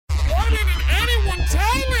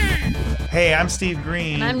Hey, I'm Steve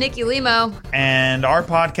Green. And I'm Nikki Limo. And our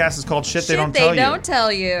podcast is called Shit They Don't Tell You. Shit They Don't Tell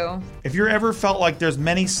You. If you ever felt like there's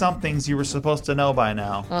many somethings you were supposed to know by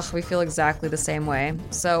now. Ugh, we feel exactly the same way.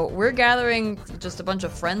 So we're gathering just a bunch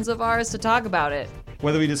of friends of ours to talk about it.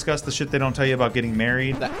 Whether we discuss the shit they don't tell you about getting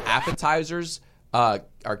married. The appetizers are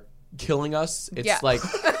killing us. It's Yeah. like...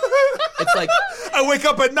 It's like... I wake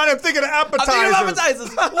up at night, I'm thinking of appetizers. I'm thinking of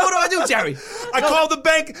appetizers. What do I do, Jerry? I call the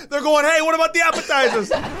bank, they're going, hey, what about the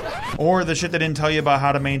appetizers? Or the shit they didn't tell you about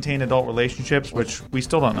how to maintain adult relationships, which we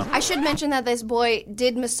still don't know. I should mention that this boy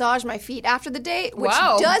did massage my feet after the date, which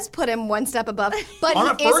Wow. does put him one step above. But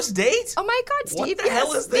On he a first date? Oh my God, Steve! What the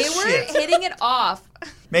hell is this They were shit? hitting it off.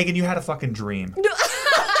 Megan, you had a fucking dream.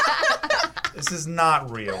 This is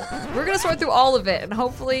not real. We're going to sort through all of it and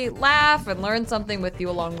hopefully laugh and learn something with you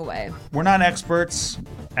along the way. We're not experts,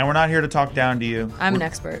 and we're not here to talk down to you. I'm an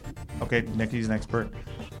expert. Okay, Nikki's an expert.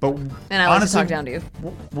 But And I like honestly, to talk down to you.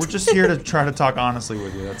 We're just here to try to talk honestly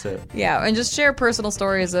with you. That's it. Yeah, and just share personal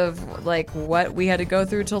stories of like what we had to go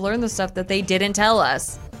through to learn the stuff that they didn't tell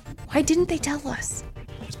us. Why didn't they tell us?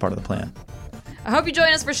 It's part of the plan. I hope you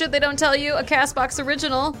join us for Shit They Don't Tell You, a CastBox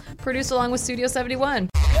original, produced along with Studio 71.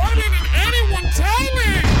 Why didn't anyone tell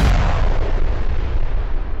me?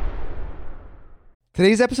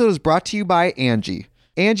 Today's episode is brought to you by Angie.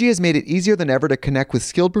 Angie has made it easier than ever to connect with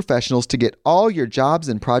skilled professionals to get all your jobs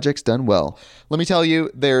and projects done well. Let me tell you,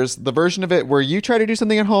 there's the version of it where you try to do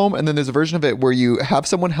something at home, and then there's a version of it where you have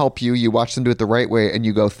someone help you, you watch them do it the right way, and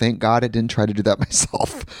you go, thank God I didn't try to do that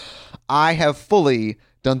myself. I have fully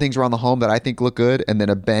done things around the home that I think look good, and then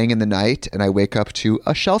a bang in the night, and I wake up to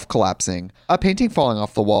a shelf collapsing, a painting falling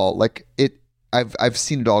off the wall. I've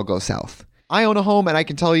seen it all go south. I own a home, and I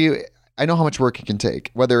can tell you, I know how much work it can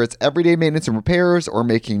take. Whether it's everyday maintenance and repairs or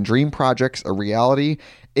making dream projects a reality,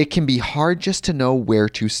 it can be hard just to know where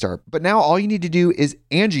to start. But now all you need to do is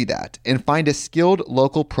Angie that and find a skilled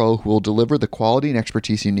local pro who will deliver the quality and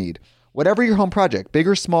expertise you need. Whatever your home project, big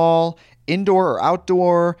or small, indoor or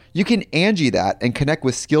outdoor, you can Angie that and connect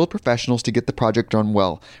with skilled professionals to get the project done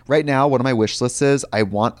well. Right now, one of my wish lists is I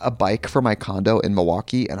want a bike for my condo in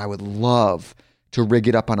Milwaukee, and I would love to rig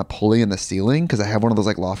it up on a pulley in the ceiling because I have one of those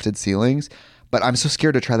like lofted ceilings, but I'm so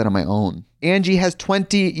scared to try that on my own. Angie has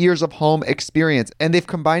 20 years of home experience, and they've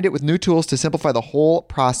combined it with new tools to simplify the whole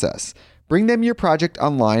process. Bring them your project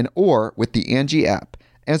online or with the Angie app.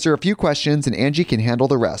 Answer a few questions and Angie can handle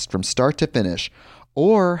the rest from start to finish,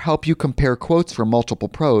 or help you compare quotes from multiple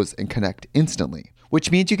pros and connect instantly,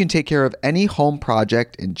 which means you can take care of any home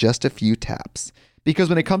project in just a few taps. Because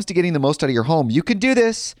when it comes to getting the most out of your home, you can do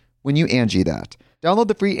this when you Angie that. Download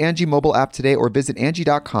the free Angie mobile app today or visit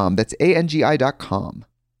Angie.com. That's ANGI.com.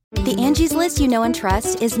 The Angie's List you know and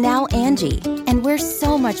trust is now Angie, and we're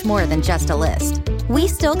so much more than just a list. We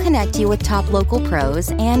still connect you with top local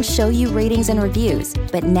pros and show you ratings and reviews,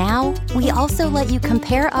 but now we also let you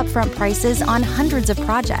compare upfront prices on hundreds of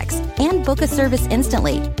projects and book a service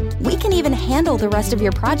instantly. We can even handle the rest of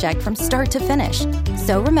your project from start to finish.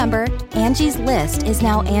 So remember, Angie's List is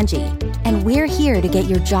now Angie, and we're here to get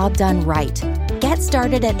your job done right. Get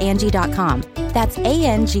started at Angie.com. That's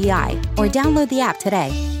ANGI, or download the app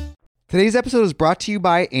today. Today's episode is brought to you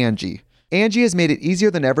by Angie. Angie has made it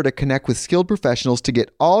easier than ever to connect with skilled professionals to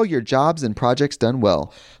get all your jobs and projects done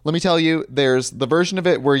well. Let me tell you, there's the version of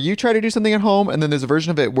it where you try to do something at home, and then there's a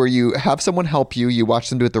version of it where you have someone help you, you watch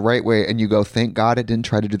them do it the right way, and you go, thank God I didn't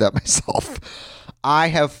try to do that myself. I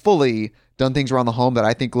have fully done things around the home that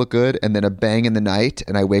I think look good, and then a bang in the night,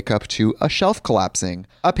 and I wake up to a shelf collapsing,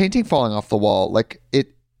 a painting falling off the wall.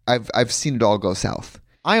 I've seen it all go south.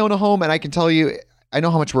 I own a home, and I can tell you, I know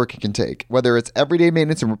how much work it can take. Whether it's everyday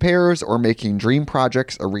maintenance and repairs or making dream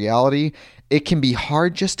projects a reality, it can be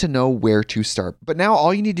hard just to know where to start. But now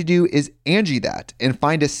all you need to do is Angie that and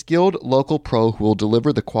find a skilled local pro who will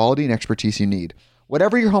deliver the quality and expertise you need.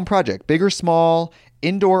 Whatever your home project, big or small,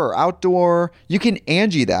 indoor or outdoor, you can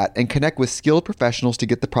Angie that and connect with skilled professionals to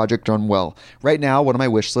get the project done well. Right now, one of my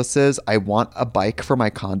wish lists is I want a bike for my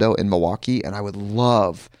condo in Milwaukee, and I would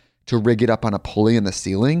love to rig it up on a pulley in the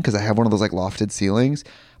ceiling because I have one of those like lofted ceilings,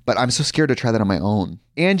 but I'm so scared to try that on my own.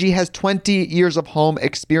 Angie has 20 years of home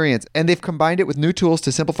experience, and they've combined it with new tools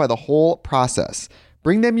to simplify the whole process.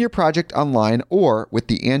 Bring them your project online or with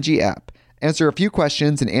the Angie app. Answer a few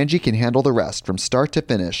questions and Angie can handle the rest from start to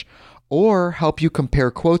finish, or help you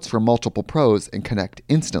compare quotes from multiple pros and connect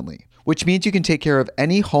instantly, which means you can take care of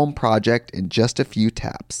any home project in just a few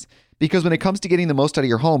taps. Because when it comes to getting the most out of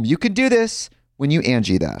your home, you can do this when you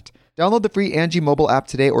Angie that. Download the free Angie mobile app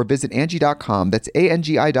today or visit Angie.com. That's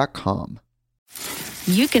ANGI.com.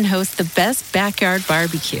 You can host the best backyard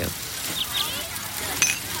barbecue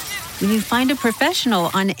when you find a professional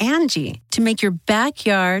on Angie to make your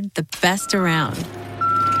backyard the best around.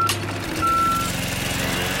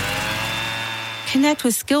 Connect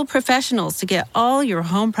with skilled professionals to get all your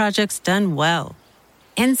home projects done well.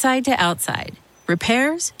 Inside to outside,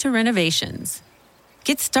 repairs to renovations.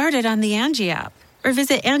 Get started on the Angie app or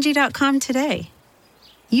visit Angie.com today.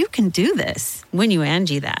 You can do this when you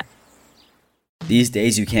Angie that. These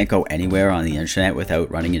days, you can't go anywhere on the internet without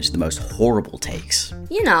running into the most horrible takes.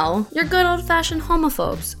 You know, your good old-fashioned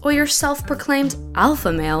homophobes, or your self-proclaimed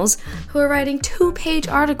alpha males who are writing 2-page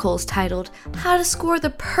articles titled, How to Score the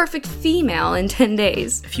Perfect Female in 10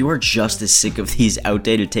 Days. If you are just as sick of these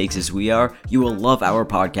outdated takes as we are, you will love our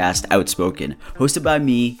podcast, Outspoken, hosted by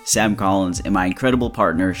me, Sam Collins, and my incredible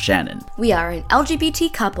partner, Shannon. We are an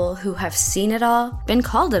LGBT couple who have seen it all, been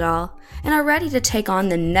called it all, and are ready to take on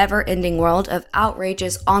the never-ending world of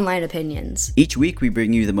outrageous online opinions. Each week, we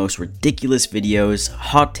bring you the most ridiculous videos,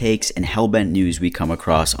 hot takes, and hellbent news we come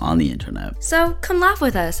across on the internet. So come laugh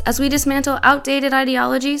with us as we dismantle outdated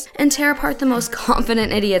ideologies and tear apart the most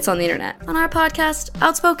confident idiots on the internet on our podcast,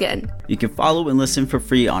 Outspoken. You can follow and listen for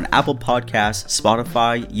free on Apple Podcasts,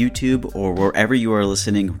 Spotify, YouTube, or wherever you are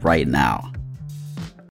listening right now.